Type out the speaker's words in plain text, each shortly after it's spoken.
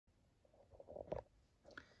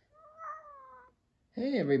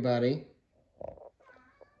Hey everybody,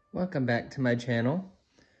 welcome back to my channel.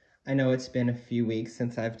 I know it's been a few weeks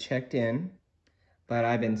since I've checked in, but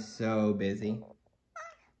I've been so busy.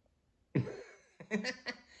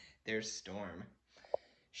 There's Storm.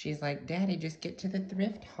 She's like, Daddy, just get to the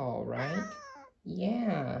thrift haul, right?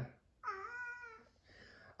 Yeah.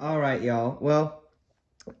 All right, y'all. Well,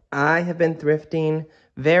 I have been thrifting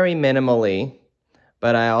very minimally,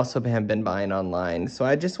 but I also have been buying online. So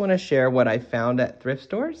I just want to share what I found at thrift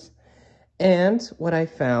stores and what I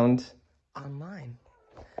found online.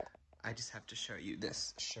 I just have to show you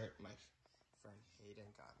this shirt my friend Hayden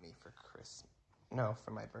got me for Christmas. No, for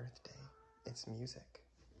my birthday. It's music.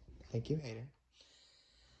 Thank you, Hayden.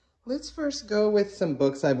 Let's first go with some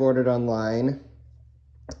books I've ordered online.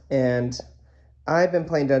 And I've been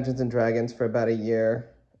playing Dungeons & Dragons for about a year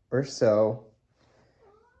or so.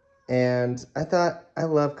 And I thought I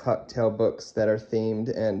love cocktail books that are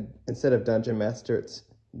themed. And instead of Dungeon Master, it's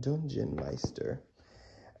Dungeon Meister.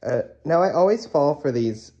 Now, I always fall for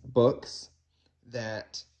these books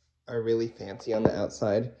that are really fancy on the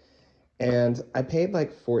outside, and I paid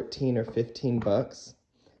like 14 or 15 bucks.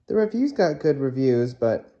 The reviews got good reviews,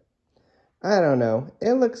 but I don't know.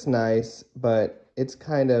 It looks nice, but it's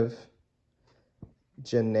kind of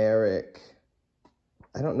generic.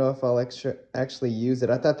 I don't know if I'll actually use it.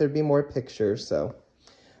 I thought there'd be more pictures, so.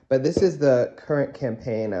 But this is the current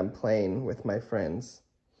campaign I'm playing with my friends,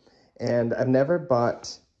 and I've never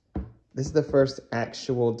bought. This is the first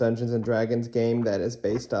actual Dungeons & Dragons game that is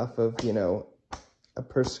based off of, you know, a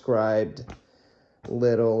prescribed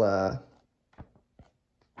little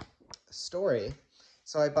story.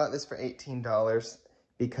 So I bought this for $18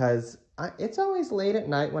 because it's always late at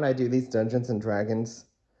night when I do these Dungeons & Dragons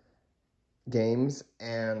games.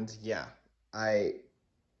 And yeah, I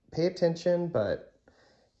pay attention, but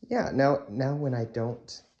yeah, now when I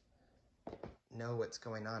don't know what's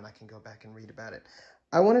going on, I can go back and read about it.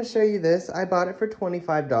 I want to show you this. I bought it for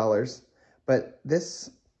 $25, but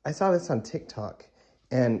I saw this on TikTok,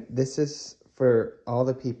 and this is for all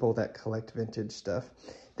the people that collect vintage stuff.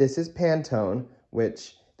 This is Pantone,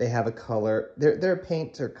 which they have a color. They're a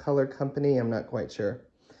paint or color company. I'm not quite sure,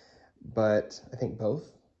 but I think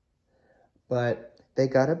both. But they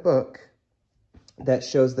got a book that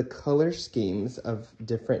shows the color schemes of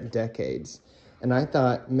different decades, and I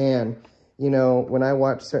thought, man, you know, when I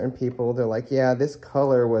watch certain people, they're like, yeah, this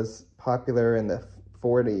color was popular in the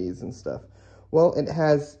 40s and stuff. Well, it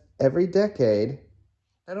has every decade,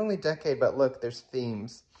 not only decade, but look, there's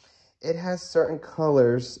themes. It has certain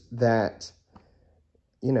colors that,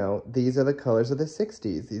 you know, these are the colors of the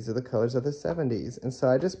 60s. These are the colors of the 70s. And so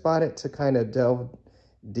I just bought it to kind of delve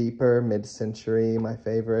deeper, mid-century, my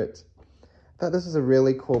favorite. I thought this was a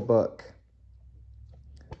really cool book.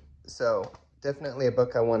 So definitely a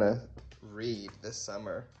book I want to read this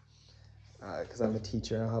summer because I'm a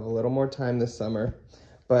teacher. I'll have a little more time this summer.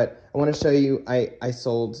 But I want to show you, I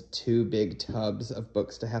sold 2 big tubs of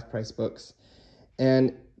books to Half Price Books.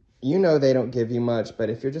 And you know they don't give you much,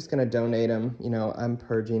 but if you're just going to donate them, you know, I'm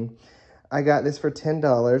purging. I got this for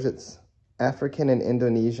 $10. It's African and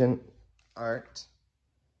Indonesian art.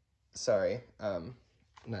 Sorry,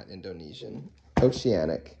 not Indonesian,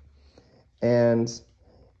 Oceanic. And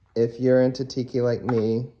if you're into Tiki like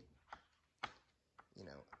me, you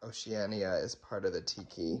know, Oceania is part of the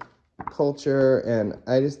Tiki culture, and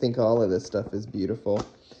I just think all of this stuff is beautiful.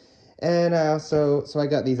 And I also, so I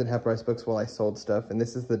got these at Half Price Books while I sold stuff, and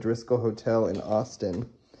this is the Driscoll Hotel in Austin.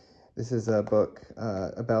 This is a book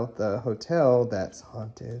about the hotel that's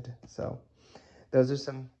haunted. So those are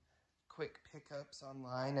some quick pickups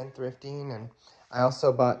online and thrifting. And I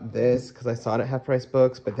also bought this because I saw it at Half Price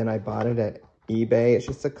Books, but then I bought it at eBay. It's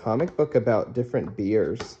just a comic book about different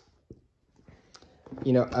beers.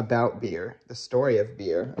 You know, about beer, the story of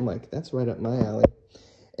beer. I'm like, that's right up my alley.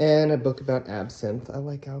 And a book about absinthe. I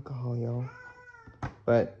like alcohol, y'all.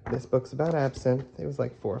 But this book's about absinthe. It was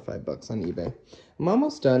like $4 or $5 on eBay. I'm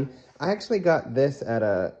almost done. I actually got this at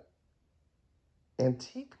a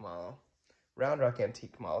antique mall. Round Rock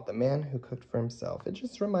Antique Mall. The Man Who Cooked for Himself. It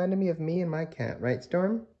just reminded me of me and my cat. Right,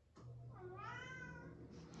 Storm?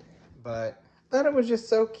 But I thought it was just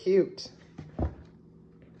so cute.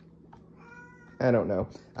 I don't know.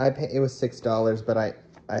 It was $6, but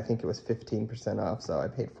I think it was 15% off, so I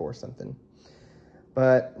paid $4 something.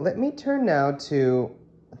 But let me turn now to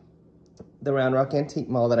the Round Rock Antique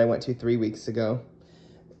Mall that I went to 3 weeks ago.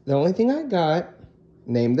 The only thing I got,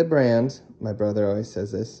 name the brand. My brother always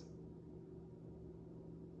says this.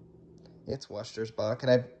 It's Wustersbach,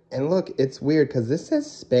 and look, it's weird because this says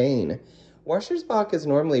Spain. Wustersbach is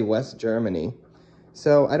normally West Germany,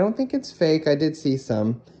 so I don't think it's fake. I did see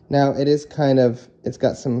some. Now, it is it's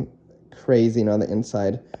got some crazing on the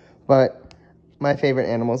inside, but my favorite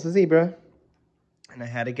animal is a zebra, and I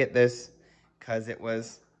had to get this because it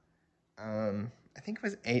was, I think it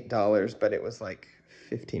was $8, but it was like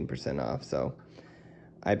 15% off, so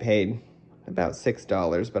I paid about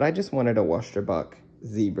 $6, but I just wanted a Wusterbuck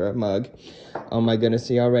zebra mug. Oh my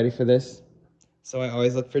goodness, are y'all ready for this? So I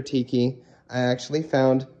always look for Tiki. I actually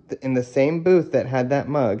found in the same booth that had that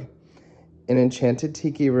mug, an Enchanted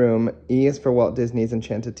Tiki Room. E is for Walt Disney's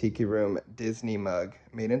Enchanted Tiki Room Disney mug,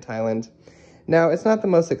 made in Thailand. Now, it's not the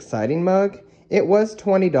most exciting mug. It was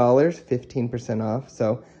 $20, 15% off,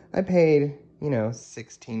 so I paid,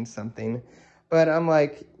 16 something. But I'm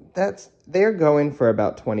like, they're going for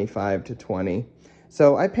about 25 to 20.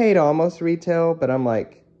 So I paid almost retail, but I'm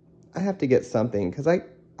like, I have to get something because I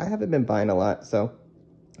haven't been buying a lot. So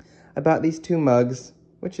I bought these 2 mugs,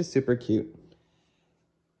 which is super cute,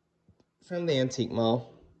 from the antique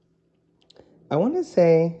mall. I want to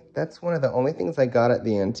say that's one of the only things I got at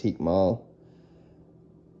the antique mall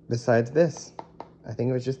besides this. I think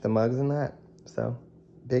it was just the mugs and that. So,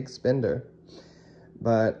 big spender.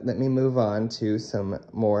 But let me move on to some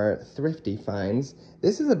more thrifty finds.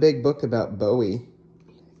 This is a big book about Bowie.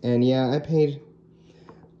 And yeah,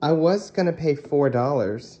 I was going to pay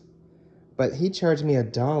 $4, but he charged me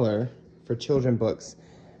 $1 for children books.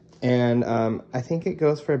 And I think it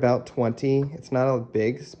goes for about 20. It's not a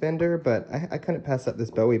big spender, but I couldn't pass up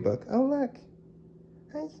this Bowie book. Oh, look.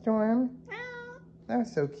 Hi, Storm. That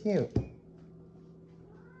was so cute.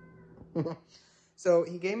 So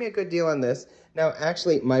he gave me a good deal on this. Now,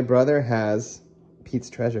 actually, my brother has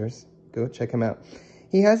Pete's Treasures. Go check him out.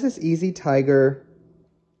 He has this Easy Tiger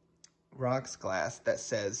rocks glass that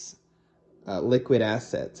says liquid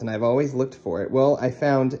assets, and I've always looked for it. Well, I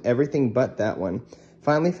found everything but that one.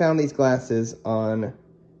 Finally found these glasses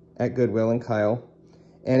at Goodwill and Kyle,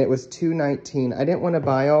 and it was $2.19. I didn't want to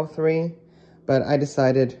buy all 3, but I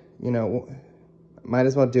decided, might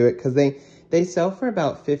as well do it because they sell for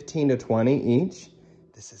about 15 to 20 each.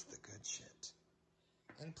 This is the good shit.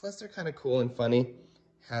 And plus they're kind of cool and funny.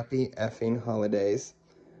 Happy effing holidays.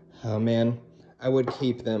 Oh man, I would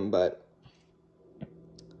keep them, but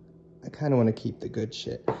I kind of want to keep the good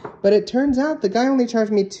shit. But it turns out the guy only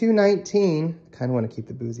charged me $2.19. Kind of want to keep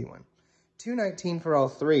the boozy one. $2.19 for all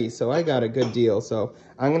 3, so I got a good deal. So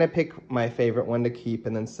I'm going to pick my favorite one to keep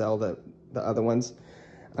and then sell the other ones.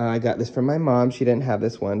 I got this from my mom. She didn't have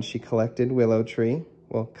this one. She collected Willow Tree.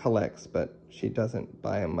 Well, collects, but she doesn't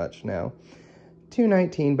buy them much now.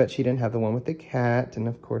 $2.19, but she didn't have the one with the cat. And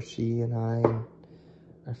of course, she and I and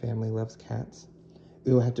our family loves cats.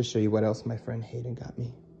 Ooh, I have to show you what else my friend Hayden got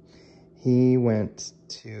me. He went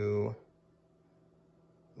to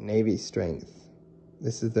Navy Strength.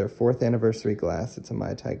 This is their 4th anniversary glass. It's a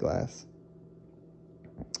Mai Tai glass.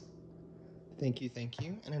 Thank you,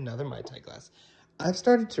 and another Mai Tai glass. I've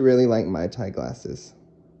started to really like Mai Tai glasses.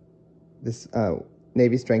 This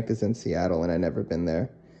Navy Strength is in Seattle, and I've never been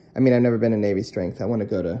there. I mean, I've never been to Navy Strength. I want to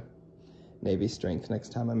go to Navy Strength next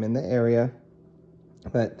time I'm in the area.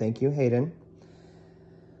 But thank you, Hayden.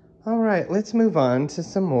 All right, let's move on to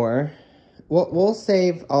some more. We'll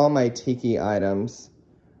save all my Tiki items,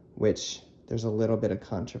 which there's a little bit of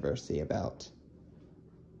controversy about.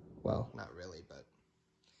 Well, not really, but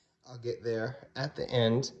I'll get there at the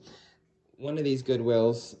end. One of these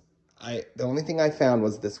Goodwills, the only thing I found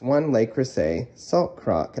was this one Le Creuset salt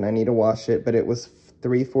crock, and I need to wash it, but it was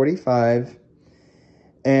 $3.45.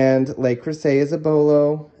 And Le Creuset is a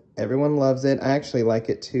bolo. Everyone loves it. I actually like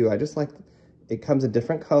it too. I just like it comes in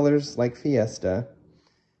different colors like Fiesta.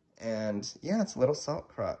 And yeah, it's a little salt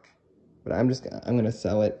crock. But I'm going to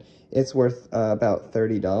sell it. It's worth about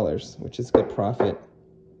 $30, which is good profit.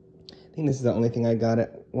 I think this is the only thing I got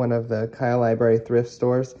at one of the Kyle Library thrift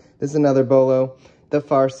stores. This is another bolo, the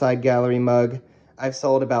Far Side Gallery mug. I've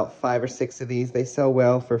sold about 5 or 6 of these. They sell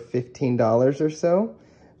well for $15 or so,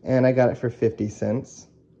 and I got it for 50 cents.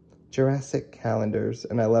 Jurassic calendars,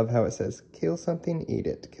 and I love how it says, kill something, eat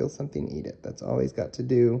it. Kill something, eat it. That's all he's got to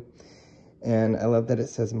do. And I love that it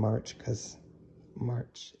says March, because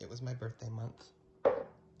March, it was my birthday month.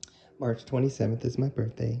 March 27th is my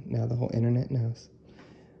birthday. Now the whole internet knows.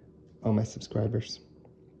 All my subscribers.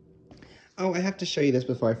 Oh, I have to show you this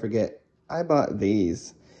before I forget. I bought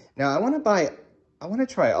these. Now I want to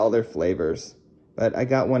try all their flavors, but I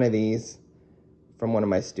got one of these from one of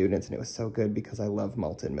my students, and it was so good because I love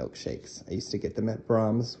malted milkshakes. I used to get them at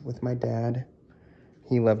Brahms with my dad.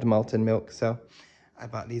 He loved malted milk, so I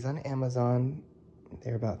bought these on Amazon.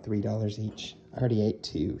 They're about $3 each. I already ate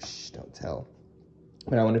 2. Shh, don't tell.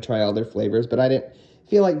 But I want to try all their flavors, but I didn't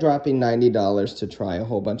feel like dropping $90 to try a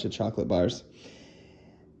whole bunch of chocolate bars.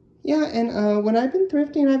 Yeah, and when I've been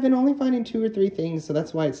thrifting, I've been only finding 2 or 3 things, so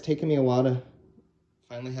that's why it's taken me a while to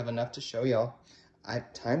finally have enough to show y'all.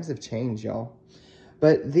 Times have changed, y'all.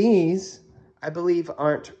 But these, I believe,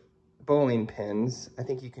 aren't bowling pins. I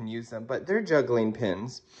think you can use them, but they're juggling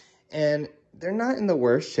pins. And they're not in the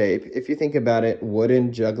worst shape. If you think about it,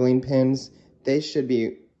 wooden juggling pins, they should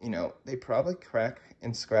be, they probably crack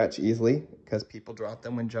and scratch easily because people drop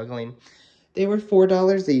them when juggling. They were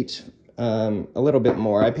 $4 each, a little bit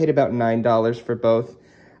more. I paid about $9 for both.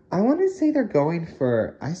 I want to say they're going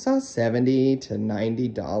for, I saw $70 to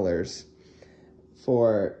 $90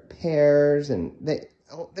 for pairs, and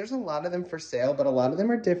there's a lot of them for sale, but a lot of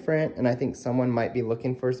them are different, and I think someone might be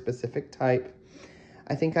looking for a specific type.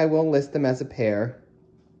 I think I will list them as a pair,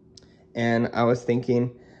 and I was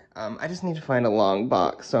thinking, I just need to find a long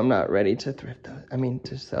box, so I'm not ready to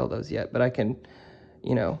to sell those yet, but I can,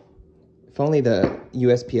 if only the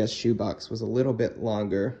USPS shoebox was a little bit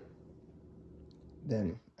longer,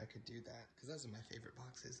 then I could do that, because those are my favorite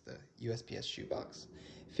boxes, the USPS shoebox.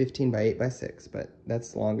 15 by 8 by 6, but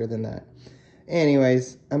that's longer than that.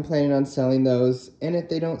 Anyways, I'm planning on selling those, and if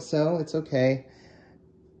they don't sell, it's okay.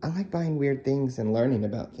 I like buying weird things and learning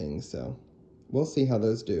about things, so we'll see how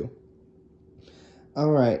those do.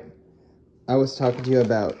 All right, I was talking to you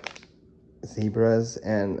about zebras,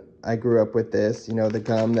 and I grew up with this, the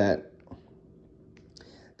gum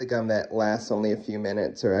that lasts only a few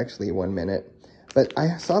minutes, or actually 1 minute. But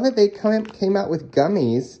I saw that they came out with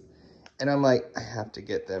gummies, and I'm like, I have to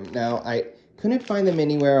get them. Now, I couldn't find them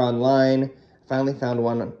anywhere online. Finally found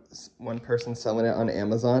one person selling it on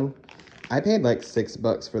Amazon. I paid like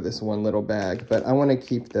 $6 for this one little bag, but I want to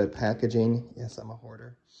keep the packaging. Yes, I'm a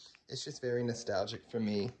hoarder. It's just very nostalgic for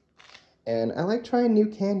me. And I like trying new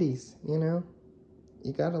candies, You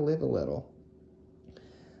gotta live a little.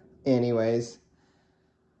 Anyways,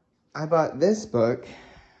 I bought this book.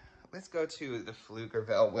 Let's go to the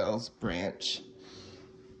Pflugerville Wells branch.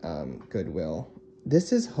 Goodwill.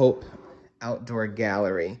 This is Hope Outdoor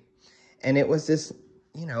Gallery, and it was this,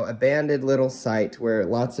 abandoned little site where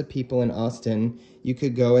lots of people in Austin, you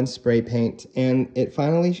could go and spray paint, and it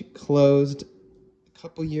finally closed a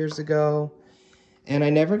couple years ago, and I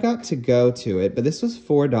never got to go to it, but this was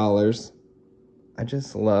 $4. I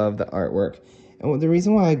just love the artwork, and the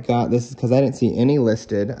reason why I got this is because I didn't see any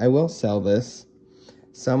listed. I will sell this.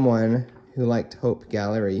 Someone who liked Hope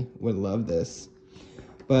Gallery would love this.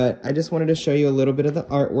 But I just wanted to show you a little bit of the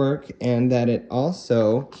artwork, and that it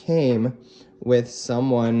also came with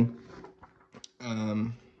someone,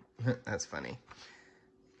 that's funny.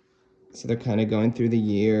 So they're kind of going through the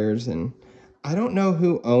years, and I don't know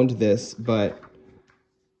who owned this, but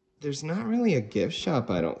there's not really a gift shop,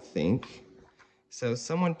 I don't think. So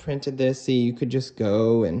someone printed this, so you could just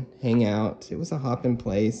go and hang out. It was a hopping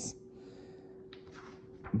place.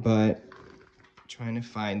 But trying to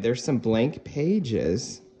find, there's some blank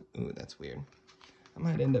pages. Ooh, that's weird. I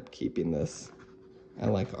might end up keeping this. I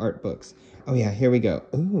like art books. Oh yeah, here we go.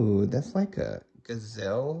 Ooh, that's like a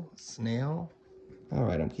gazelle snail. All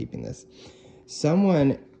right, I'm keeping this.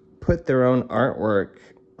 Someone put their own artwork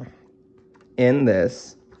in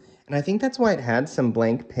this, and I think that's why it had some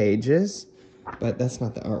blank pages, but that's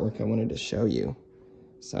not the artwork I wanted to show you.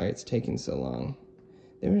 Sorry, it's taking so long.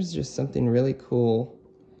 There was just something really cool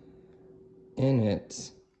in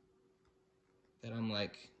it that I'm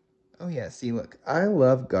like, oh yeah, see, look, I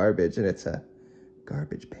love garbage, and it's a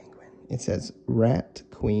garbage penguin. It says Rat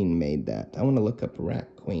Queen made that. I want to look up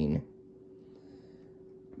Rat Queen.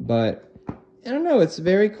 But I don't know, it's a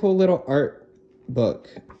very cool little art book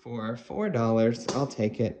for $4. I'll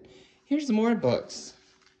take it. Here's more books.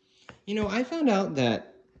 I found out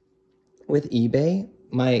that with eBay,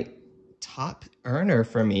 my top earner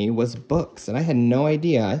for me was books, and I had no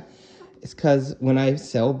idea. It's because when I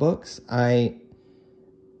sell books, I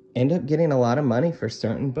end up getting a lot of money for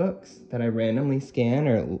certain books that I randomly scan,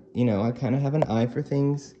 or, I kind of have an eye for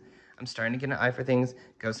things. I'm starting to get an eye for things.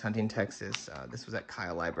 Ghost hunting Texas. This was at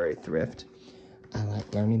Kyle Library Thrift. I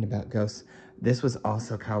like learning about ghosts. This was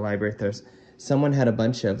also Kyle Library Thrift. Someone had a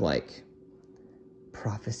bunch of,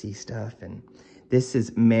 prophecy stuff, and this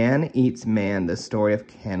is Man Eats Man, the story of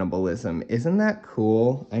cannibalism. Isn't that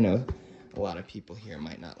cool? I know a lot of people here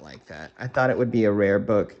might not like that. I thought it would be a rare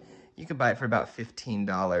book. You could buy it for about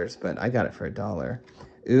 $15, but I got it for $1.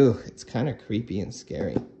 Ooh, it's kind of creepy and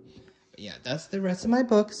scary. But yeah, that's the rest of my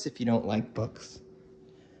books if you don't like books.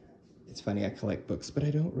 It's funny, I collect books, but I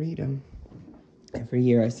don't read them. Every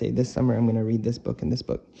year I say, this summer I'm going to read this book and this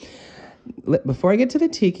book. Before I get to the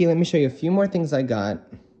Tiki, let me show you a few more things I got.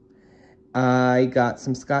 I got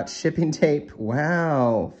some Scotch shipping tape.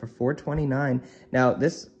 Wow, for $4.29. Now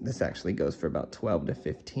this actually goes for about $12 to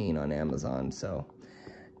 $15 on Amazon, so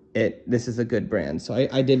this is a good brand. So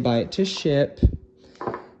I did buy it to ship,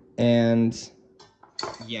 and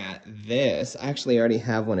yeah, I actually already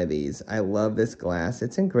have one of these. I love this glass.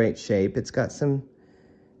 It's in great shape. It's got some,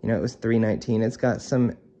 it was $3.19. It's got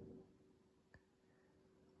some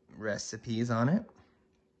recipes on it,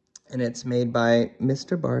 and it's made by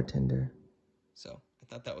Mr. Bartender. So I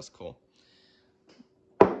thought that was cool.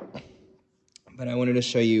 But I wanted to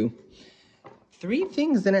show you 3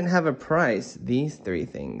 things didn't have a price. These 3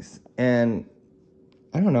 things. And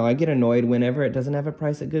I don't know, I get annoyed whenever it doesn't have a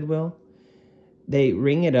price at Goodwill. They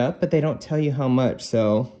ring it up, but they don't tell you how much.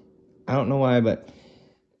 So I don't know why, but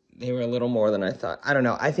they were a little more than I thought. I don't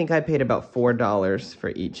know. I think I paid about $4 for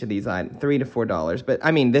each of these items, $3 to $4. But I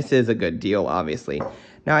mean, this is a good deal, obviously.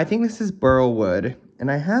 Now, I think this is burl wood,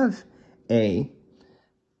 and I have a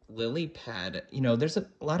lily pad. There's a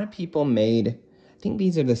lot of people made, I think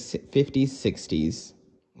these are the 50s, 60s,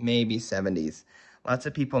 maybe 70s. Lots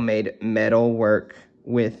of people made metal work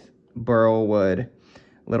with burl wood,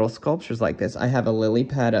 little sculptures like this. I have a lily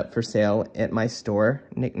pad up for sale at my store,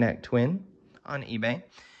 Knick Knack Twin, on eBay.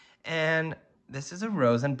 And this is a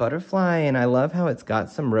rose and butterfly, and I love how it's got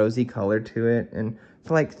some rosy color to it. And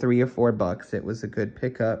for like $3 or $4, it was a good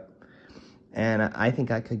pickup. And I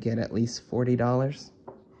think I could get at least $40.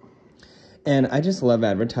 And I just love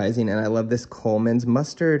advertising, and I love this Coleman's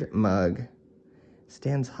mustard mug.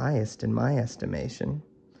 Stands highest in my estimation.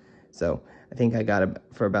 So I think I got it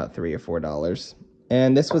for about $3 or $4.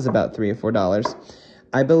 And this was about $3 or $4.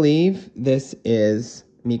 I believe this is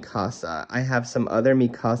Mikasa. I have some other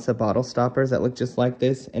Mikasa bottle stoppers that look just like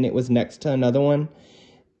this, and it was next to another one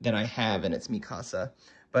that I have, and it's Mikasa.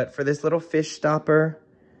 But for this little fish stopper,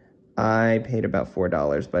 I paid about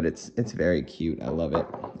 $4, but it's very cute. I love it.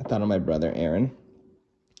 I thought of my brother, Aaron.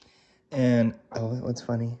 And, oh, what's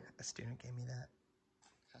funny? A student gave me that.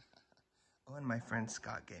 Oh, and my friend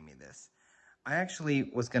Scott gave me this. I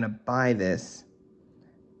actually was going to buy this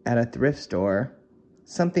at a thrift store,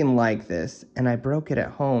 something like this, and I broke it at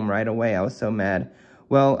home right away. I was so mad.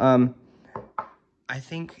 Well, I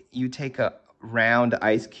think you take a round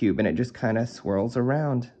ice cube and it just kind of swirls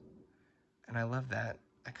around. And I love that.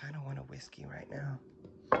 I kind of want a whiskey right now.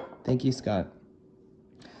 Thank you, Scott.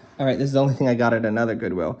 All right, this is the only thing I got at another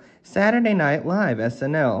Goodwill. Saturday Night Live,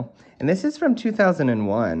 SNL. And this is from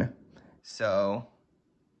 2001. So,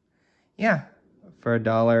 yeah, for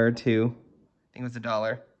 $1 or $2. I think it was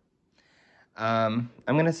 $1. I'm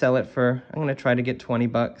going to sell it I'm going to try to get 20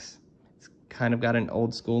 bucks. It's kind of got an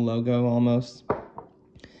old school logo almost.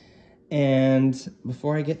 And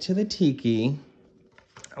before I get to the Tiki,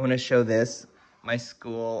 I want to show this. My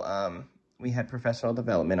school, we had professional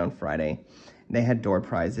development on Friday. They had door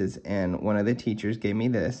prizes, and one of the teachers gave me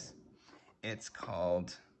this. It's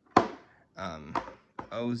called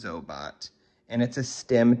Ozobot, and it's a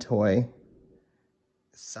STEM toy.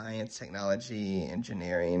 Science, technology,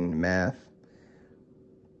 engineering, math.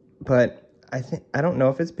 But I don't know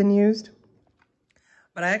if it's been used.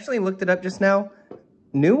 But I actually looked it up just now.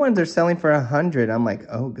 New ones are selling for $100. I'm like,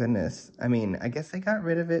 oh goodness. I mean, I guess they got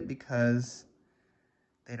rid of it because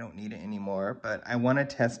they don't need it anymore. But I want to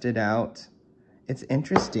test it out. It's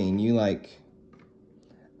interesting. You I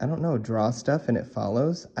don't know, draw stuff and it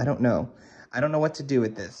follows. I don't know. I don't know what to do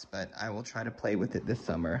with this, but I will try to play with it this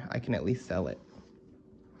summer. I can at least sell it.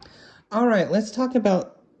 All right, let's talk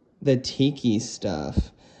about the Tiki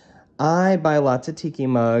stuff. I buy lots of Tiki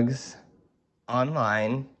mugs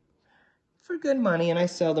online for good money, and I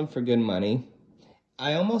sell them for good money.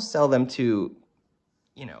 I almost sell them to,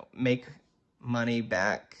 make money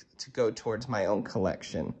back to go towards my own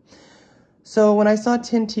collection. So when I saw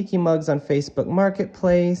 10 Tiki mugs on Facebook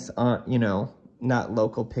Marketplace, not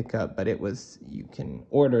local pickup, but it was, you can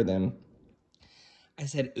order them. I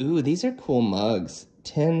said, ooh, these are cool mugs.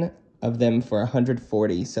 10 of them for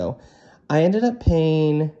 $140. So I ended up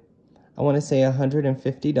paying, I want to say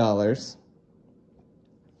 $150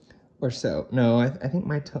 or so. No, I think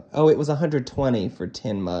it was $120 for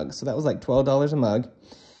 10 mugs. So that was like $12 a mug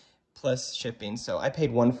plus shipping. So I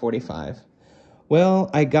paid $145. Well,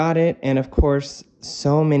 I got it, and of course,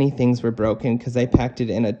 so many things were broken because I packed it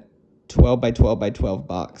in a 12 by 12 by 12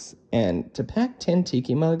 box. And to pack 10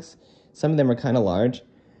 Tiki mugs, some of them are kind of large.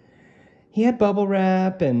 He had bubble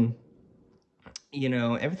wrap, and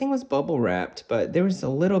everything was bubble wrapped, but there was a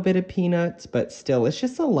little bit of peanuts, but still, it's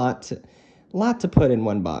just a lot to put in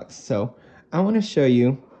one box. So I want to show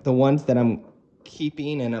you the ones that I'm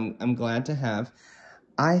keeping and I'm glad to have.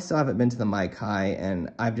 I still haven't been to the Mai Kai,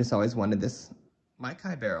 and I've just always wanted this Mai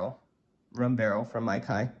Kai barrel. rum barrel from Mike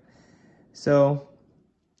High. So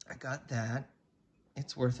I got that.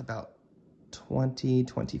 It's worth about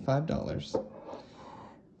 $25.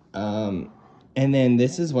 And then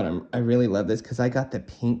this is what I really love this because I got the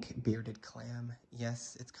pink bearded clam.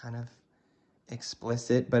 Yes, it's kind of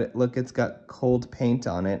explicit, but look, it's got cold paint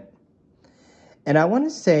on it. And I want to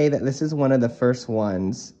say that this is one of the first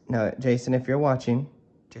ones. Now, Jason, if you're watching,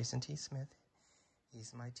 Jason T. Smith,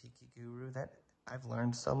 he's my Tiki guru that I've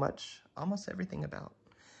learned so much, almost everything about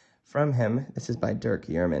from him. This is by Dirk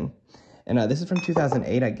Yerman. And this is from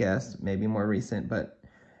 2008, I guess, maybe more recent, but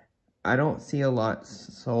I don't see a lot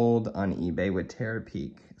sold on eBay with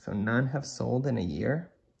Terapeak. So none have sold in a year.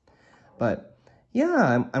 But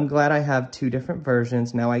yeah, I'm glad I have two different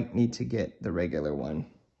versions. Now I need to get the regular one.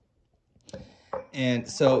 And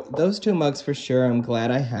so those two mugs for sure, I'm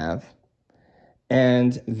glad I have.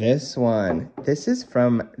 And this one, this is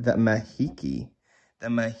from the Mahiki. The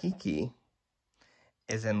Mahiki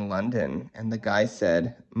is in London, and the guy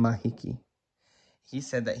said Mahiki. He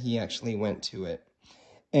said that he actually went to it.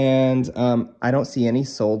 And I don't see any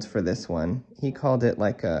sold for this one. He called it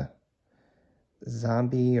like a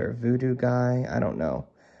zombie or voodoo guy. I don't know.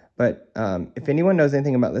 But if anyone knows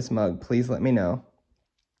anything about this mug, please let me know.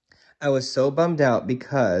 I was so bummed out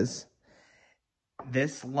because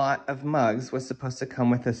this lot of mugs was supposed to come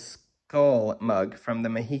with a skull mug from the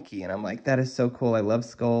Mahiki. And I'm like, that is so cool. I love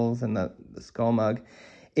skulls and the skull mug.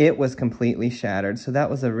 It was completely shattered. So that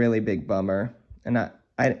was a really big bummer. And I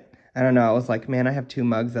don't know. I was like, man, I have two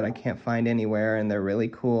mugs that I can't find anywhere. And they're really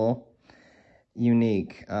cool,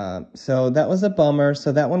 unique. So that was a bummer.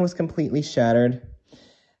 So that one was completely shattered.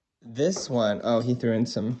 This one, oh, he threw in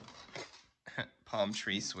some palm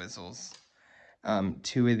tree swizzles.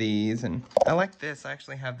 Two of these, and I like this. I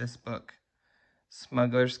actually have this book,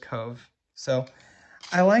 Smuggler's Cove. So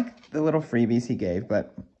I like the little freebies he gave,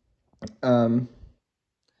 but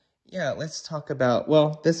yeah, let's talk about,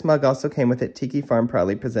 well, this mug also came with it. Tiki Farm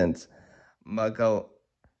proudly presents Magumba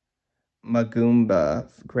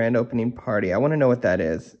Grand Opening Party. I want to know what that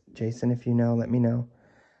is. Jason, if you know, let me know.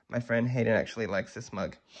 My friend Hayden actually likes this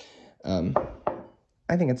mug.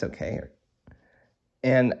 I think it's okay.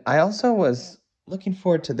 And I also was looking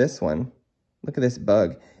forward to this one. Look at this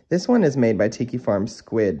bug. This one is made by Tiki Farm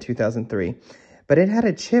Squid, 2003. But it had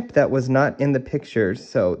a chip that was not in the pictures,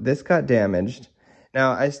 so this got damaged.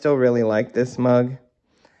 Now, I still really like this mug.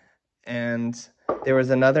 And there was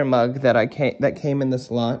another mug that came in this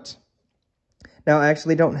lot. Now, I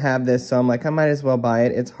actually don't have this, so I'm like, I might as well buy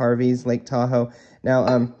it. It's Harvey's Lake Tahoe. Now,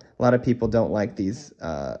 a lot of people don't like these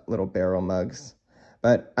little barrel mugs.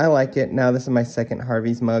 But I like it. Now, this is my second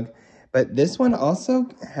Harvey's mug. But this one also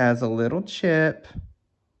has a little chip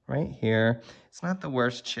right here. It's not the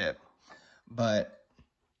worst chip. But,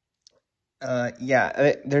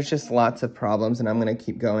 yeah, there's just lots of problems, and I'm going to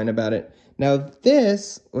keep going about it. Now,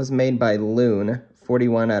 this was made by Loon,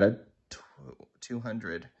 41 out of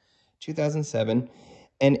 200, 2007.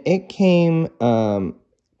 And it came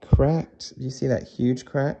cracked. Do you see that huge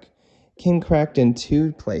crack? Came cracked in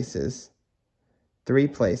 2 places. 3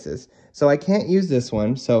 places. So I can't use this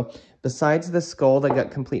one. So besides the skull that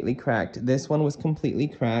got completely cracked, this one was completely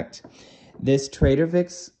cracked. This Trader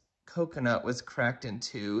Vic's coconut was cracked in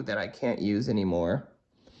 2 that I can't use anymore.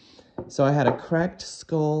 So I had a cracked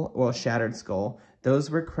skull, well, shattered skull.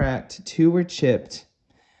 Those were cracked. 2 were chipped.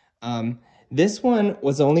 This one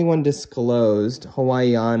was only one disclosed,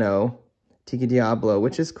 Hawaiiano, Tiki Diablo,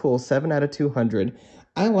 which is cool, 7 out of 200.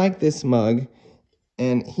 I like this mug.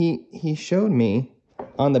 And he showed me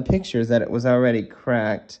on the pictures that it was already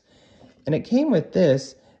cracked. And it came with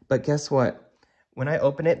this, but guess what? When I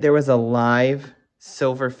opened it, there was a live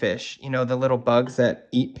silverfish. You know, the little bugs that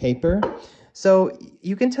eat paper. So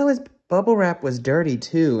you can tell his bubble wrap was dirty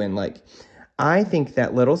too. And like, I think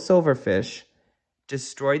that little silverfish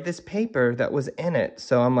destroyed this paper that was in it.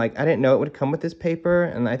 So I'm like, I didn't know it would come with this paper.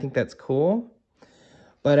 And I think that's cool.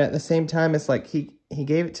 But at the same time, it's like he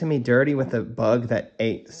gave it to me dirty with a bug that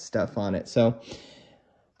ate stuff on it. So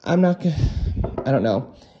I'm not gonna, I don't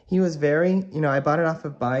know. He was very, you know, I bought it off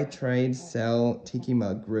of Buy, Trade, Sell, Tiki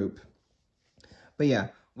Mug group. But yeah,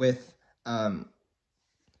 with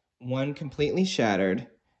 1 completely shattered,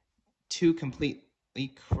 2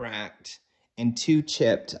 completely cracked, and 2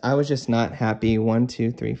 chipped. I was just not happy. 1,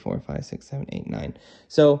 2, 3, 4, 5, 6, 7, 8, 9.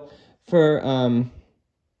 So for,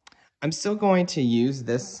 I'm still going to use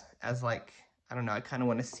this as like, I don't know, I kind of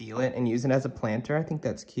want to seal it and use it as a planter. I think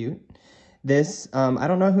that's cute. This, I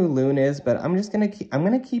don't know who Loon is, but I'm just going to I'm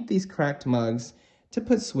going to keep these cracked mugs to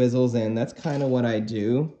put swizzles in. That's kind of what I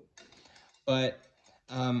do. But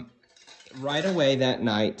right away that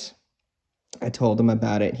night, I told him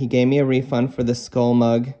about it. He gave me a refund for the skull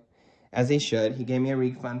mug, as he should. He gave me a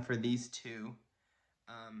refund for these two.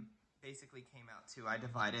 Basically came out to, I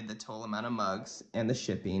divided the total amount of mugs and the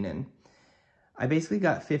shipping, and I basically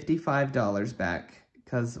got $55 back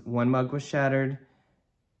because one mug was shattered,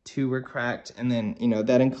 two were cracked, and then, you know,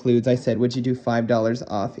 that includes, I said, would you do $5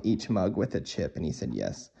 off each mug with a chip? And he said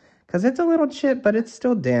yes, because it's a little chip, but it's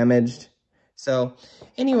still damaged. So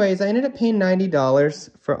anyways, I ended up paying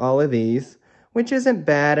 $90 for all of these, which isn't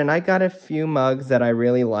bad, and I got a few mugs that I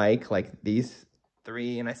really like these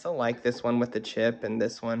three, and I still like this one with the chip and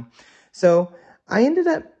this one. So I ended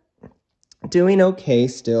up doing okay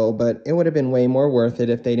still, but it would have been way more worth it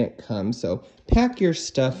if they didn't come. So pack your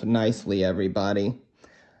stuff nicely, everybody.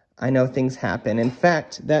 I know things happen. In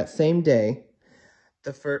fact, that same day,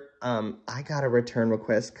 I got a return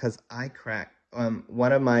request because I cracked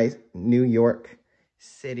one of my New York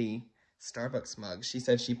City Starbucks mugs. She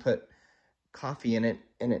said she put coffee in it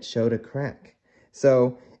and it showed a crack.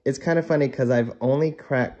 So it's kind of funny because I've only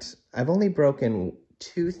broken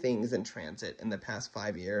 2 things in transit in the past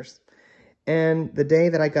 5 years. And the day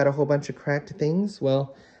that I got a whole bunch of cracked things,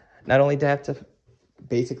 well, not only did I have to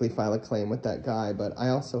basically file a claim with that guy, but I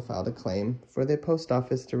also filed a claim for the post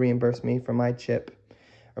office to reimburse me for my chip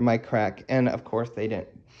or my crack. And of course they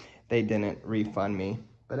didn't refund me,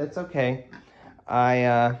 but it's okay.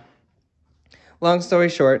 Long story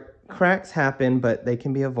short, cracks happen, but they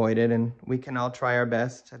can be avoided, and we can all try our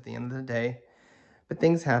best at the end of the day. But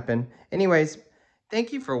things happen. Anyways,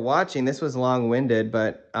 thank you for watching. This was long-winded,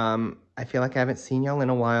 but I feel like I haven't seen y'all in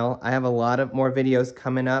a while. I have a lot of more videos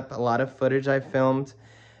coming up, a lot of footage I've filmed.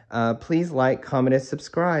 Please like, comment, and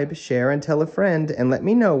subscribe, share, and tell a friend, and let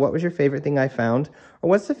me know what was your favorite thing I found, or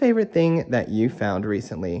what's the favorite thing that you found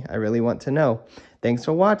recently. I really want to know. Thanks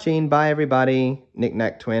for watching. Bye, everybody.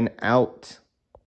 Knick-Knack Twin out.